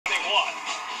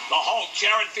The Hulk,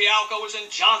 Jared Fialco, is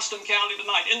in Johnston County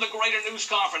tonight in the Greater News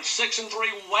Conference. 6-3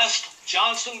 West,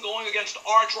 Johnston going against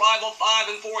arch rival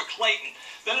 5-4 Clayton.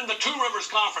 Then in the Two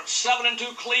Rivers Conference,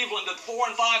 7-2 Cleveland and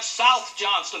 4-5 South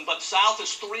Johnston. But South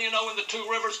is 3-0 in the Two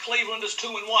Rivers. Cleveland is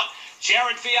 2-1.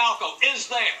 Jared Fialco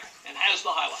is there and has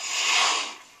the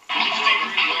highlights.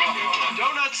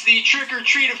 Donuts, the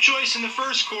trick-or-treat of choice in the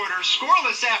first quarter.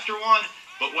 Scoreless after one.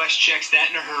 But West checks that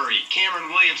in a hurry.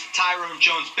 Cameron Williams, Tyrone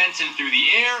Jones-Benson through the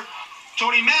air.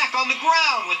 Tony Mack on the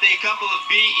ground with a couple of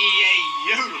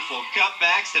beautiful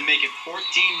cutbacks to make it 14-0.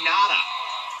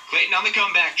 Clayton on the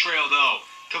comeback trail, though.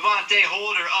 Kevonte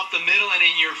Holder up the middle and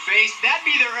in your face. That'd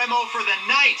be their MO for the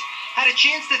night. Had a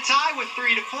chance to tie with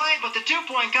 3 to play, but the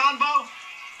two-point combo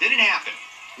didn't happen.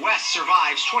 West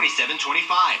survives 27-25.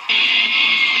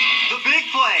 The big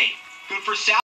play. Good for South.